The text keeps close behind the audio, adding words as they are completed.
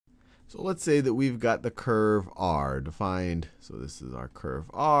So let's say that we've got the curve r defined. So this is our curve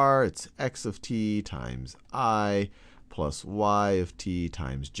r. It's x of t times I plus y of t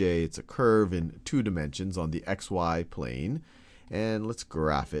times j. It's a curve in 2 dimensions on the xy plane. And let's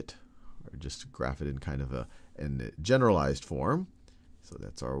graph it, or just graph it in kind of a generalized form. So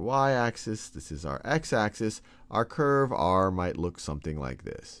that's our y-axis. This is our x-axis. Our curve r might look something like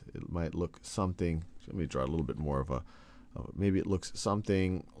this. It might look something, let me draw a little bit more of a, maybe it looks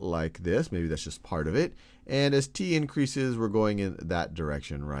something like this. Maybe that's just part of it. And as t increases, we're going in that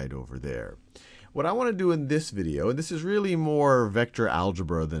direction right over there. What I want to do in this video, and this is really more vector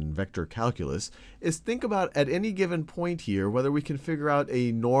algebra than vector calculus, is think about at any given point here whether we can figure out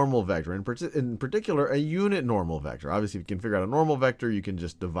a normal vector, in particular a unit normal vector. Obviously, if you can figure out a normal vector, you can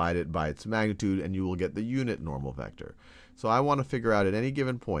just divide it by its magnitude and you will get the unit normal vector. So I want to figure out at any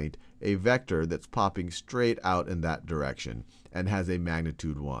given point a vector that's popping straight out in that direction and has a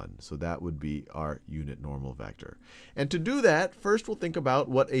magnitude 1. So that would be our unit normal vector. And to do that, first we'll think about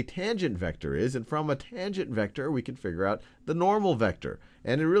what a tangent vector is. And from a tangent vector, we can figure out the normal vector.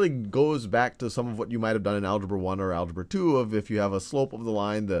 And it really goes back to some of what you might have done in Algebra 1 or Algebra 2 of if you have a slope of the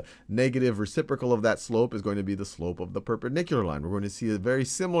line, the negative reciprocal of that slope is going to be the slope of the perpendicular line. We're going to see a very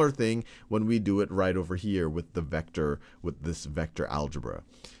similar thing when we do it right over here with the vector, with this vector algebra.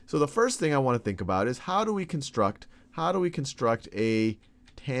 So the first thing I want to think about is how do we construct a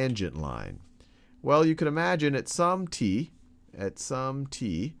tangent line? Well, you can imagine at some t,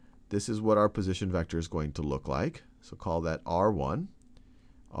 this is what our position vector is going to look like. So call that r1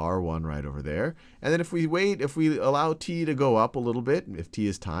 right over there. And then if we allow t to go up a little bit, if t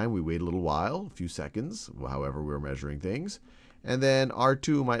is time, we wait a little while, a few seconds, however we're measuring things. And then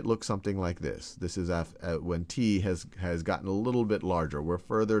r2 might look something like this. This is when t has gotten a little bit larger. We're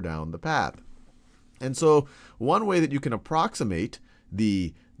further down the path. And so one way that you can approximate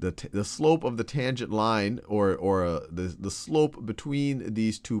the slope of the tangent line, or the slope between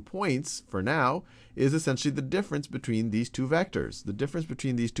these 2 points for now, is essentially the difference between these 2 vectors. The difference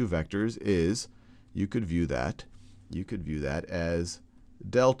between these 2 vectors is, you could view that as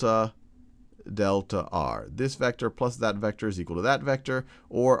delta r. This vector plus that vector is equal to that vector,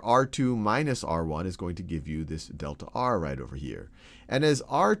 or r2 minus r1 is going to give you this delta r right over here. And as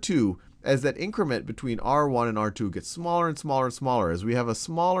that increment between r1 and r2 gets smaller and smaller and smaller, as we have a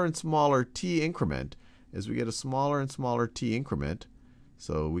smaller and smaller t increment, the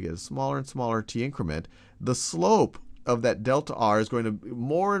slope of that delta r is going to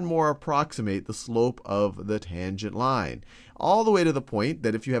more and more approximate the slope of the tangent line, all the way to the point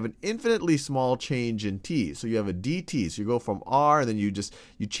that if you have an infinitely small change in t, so you have a dt, so you go from r and then you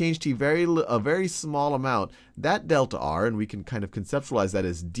change t a very small amount, that delta r, and we can kind of conceptualize that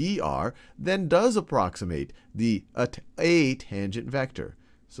as dr, then does approximate a tangent vector.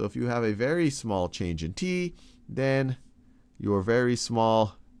 So if you have a very small change in t, then your very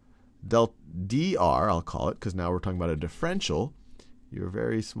small dr, I'll call it, because now we're talking about a differential, your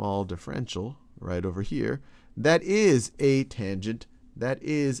very small differential right over here, that is a tangent vector.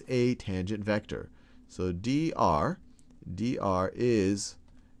 So dr is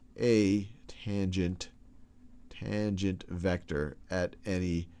a tangent vector at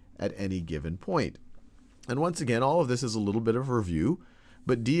any given point. And once again, all of this is a little bit of a review,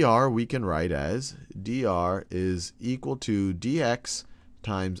 but dr we can write as dr is equal to dx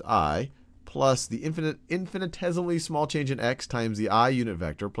times I plus the infinitesimally small change in x times the I unit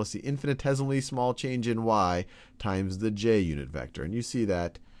vector plus the infinitesimally small change in y times the j unit vector. And you see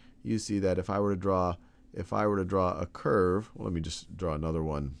that if I were to draw a curve, well, let me just draw another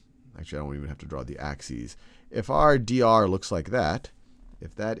one. Actually, I don't even have to draw the axes. If our dr looks like that,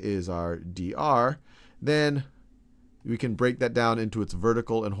 if that is our dr, then we can break that down into its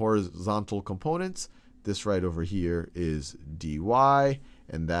vertical and horizontal components. This right over here is dy,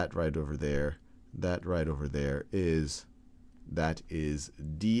 and that right over there is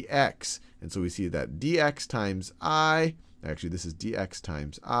dx. And so we see that dx times I, actually this is dx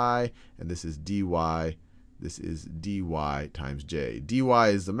times I, and this is dy times j. dy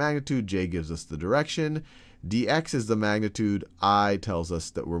is the magnitude, j gives us the direction. dx is the magnitude, I tells us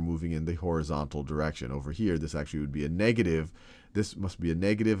that we're moving in the horizontal direction. Over here, this actually would be a negative. This must be a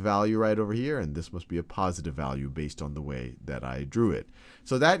negative value right over here, and this must be a positive value based on the way that I drew it.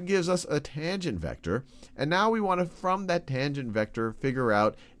 So that gives us a tangent vector. And now we want to, from that tangent vector, figure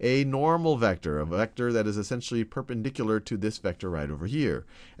out a normal vector, a vector that is essentially perpendicular to this vector right over here.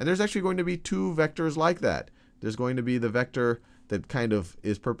 And there's actually going to be 2 vectors like that. There's going to be the vector that kind of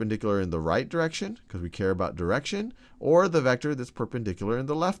is perpendicular in the right direction, because we care about direction, or the vector that's perpendicular in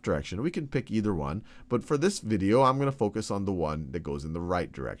the left direction. We can pick either one, but for this video, I'm going to focus on the one that goes in the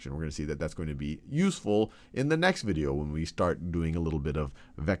right direction. We're going to see that that's going to be useful in the next video when we start doing a little bit of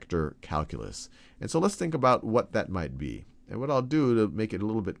vector calculus. And so let's think about what that might be. And what I'll do to make it a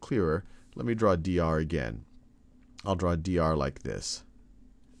little bit clearer, let me draw dr again. I'll draw dr like this.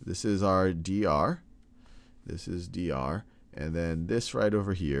 This is our dr. This is dr. And then this right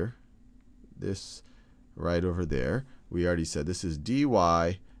over here, this right over there, we already said this is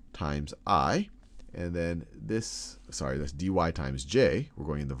dy times I. And then this, sorry, that's dy times j. We're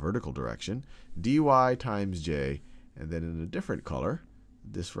going in the vertical direction. dy times j. And then in a different color,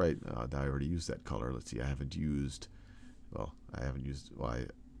 this right, I already used that color. Let's see, I haven't used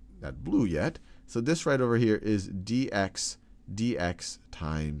that blue yet. So this right over here is dx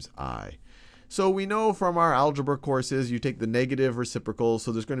times I. So we know from our algebra courses, you take the negative reciprocal.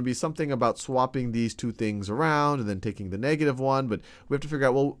 So there's going to be something about swapping these two things around and then taking the negative one. But we have to figure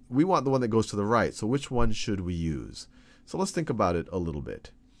out, well, we want the one that goes to the right. So which one should we use? So let's think about it a little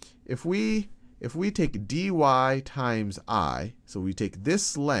bit. If we take dy times I, so we take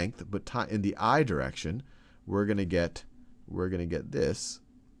this length, but in the I direction, we're going to get this.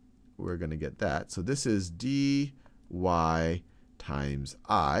 We're going to get that. So this is dy times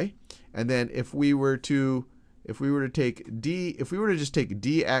I. And then if we were to just take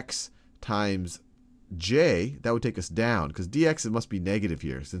dx times j, that would take us down, because dx, it must be negative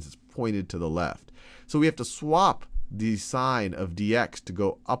here since it's pointed to the left. So we have to swap the sign of dx to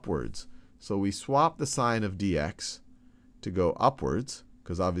go upwards. So we swap the sign of dx to go upwards,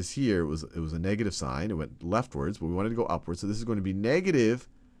 because obviously here it was a negative sign. It went leftwards, but we wanted to go upwards. So this is going to be negative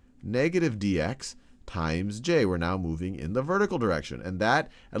dx times j. We're now moving in the vertical direction. And that,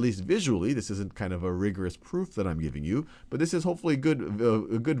 at least visually, this isn't kind of a rigorous proof that I'm giving you, but this is hopefully a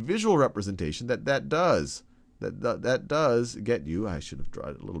good visual representation that does get you, I should have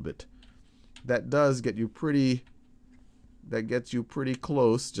drawn it a little bit, that gets you pretty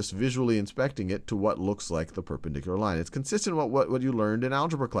close, just visually inspecting it, to what looks like the perpendicular line. It's consistent with what you learned in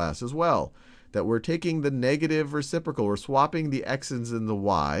algebra class as well, that we're taking the negative reciprocal. We're swapping the x's and the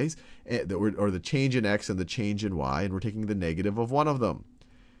y's, or the change in x and the change in y, and we're taking the negative of one of them.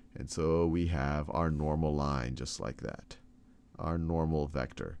 And so we have our normal line just like that, our normal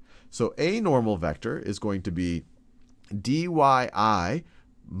vector. So a normal vector is going to be dyi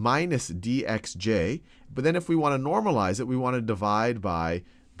minus dxj. But then if we want to normalize it, we want to divide by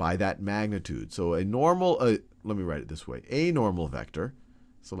that magnitude. So a normal, let me write it this way, a normal vector.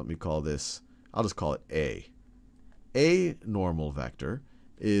 So let me call this, I'll just call it A. A normal vector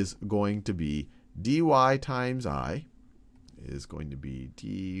is going to be dy times I, is going to be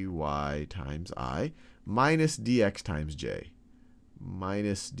dy times I minus dx times j.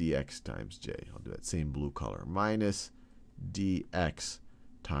 Minus dx times j. I'll do that same blue color. Minus dx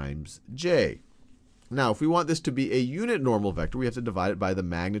times j. Now, if we want this to be a unit normal vector, we have to divide it by the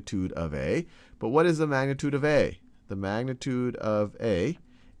magnitude of A. But what is the magnitude of A? The magnitude of A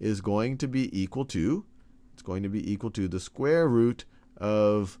is going to be equal to, the square root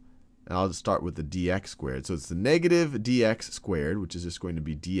of, and I'll just start with the dx squared. So it's the negative dx squared, which is just going to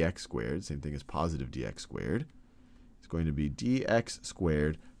be dx squared, same thing as positive dx squared. It's going to be dx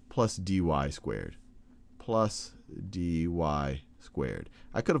squared plus dy squared, plus dy squared.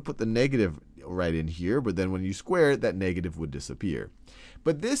 I could have put the negative right in here, but then when you square it, that negative would disappear.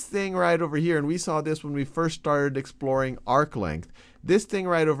 But this thing right over here, and we saw this when we first started exploring arc length, this thing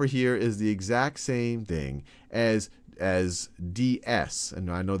right over here is the exact same thing as ds. And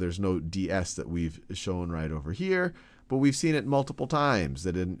I know there's no ds that we've shown right over here, but we've seen it multiple times.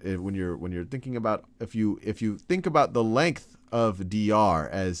 That when you're thinking about, if you think about the length of dr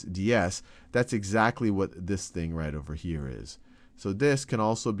as ds, that's exactly what this thing right over here is. So this can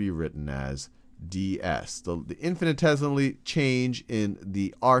also be written as ds, the infinitesimally change in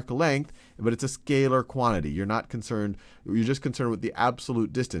the arc length, but it's a scalar quantity. You're just concerned with the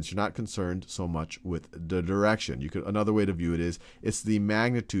absolute distance. You're not concerned so much with the direction. Another way to view it is, it's the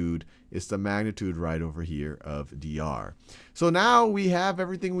magnitude right over here of dr. So now we have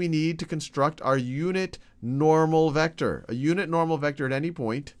everything we need to construct our unit normal vector. A unit normal vector at any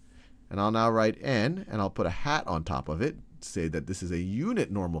point, and I'll now write n, and I'll put a hat on top of it, say that this is a unit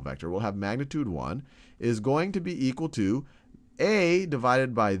normal vector. We'll have magnitude 1 is going to be equal to a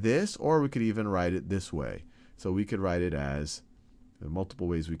divided by this, or we could even write it this way. So we could write it as, there are multiple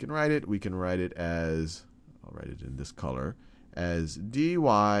ways we can write it. We can write it as, I'll write it in this color, as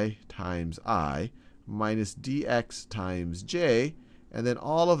dy times I minus dx times j, and then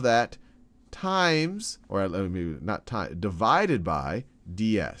all of that times, or maybe not time, divided by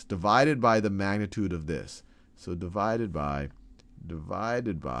ds, divided by the magnitude of this. So divided by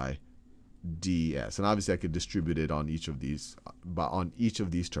ds. And obviously I could distribute it on each of these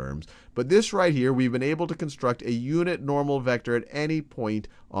terms. But this right here, we've been able to construct a unit normal vector at any point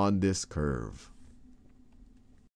on this curve.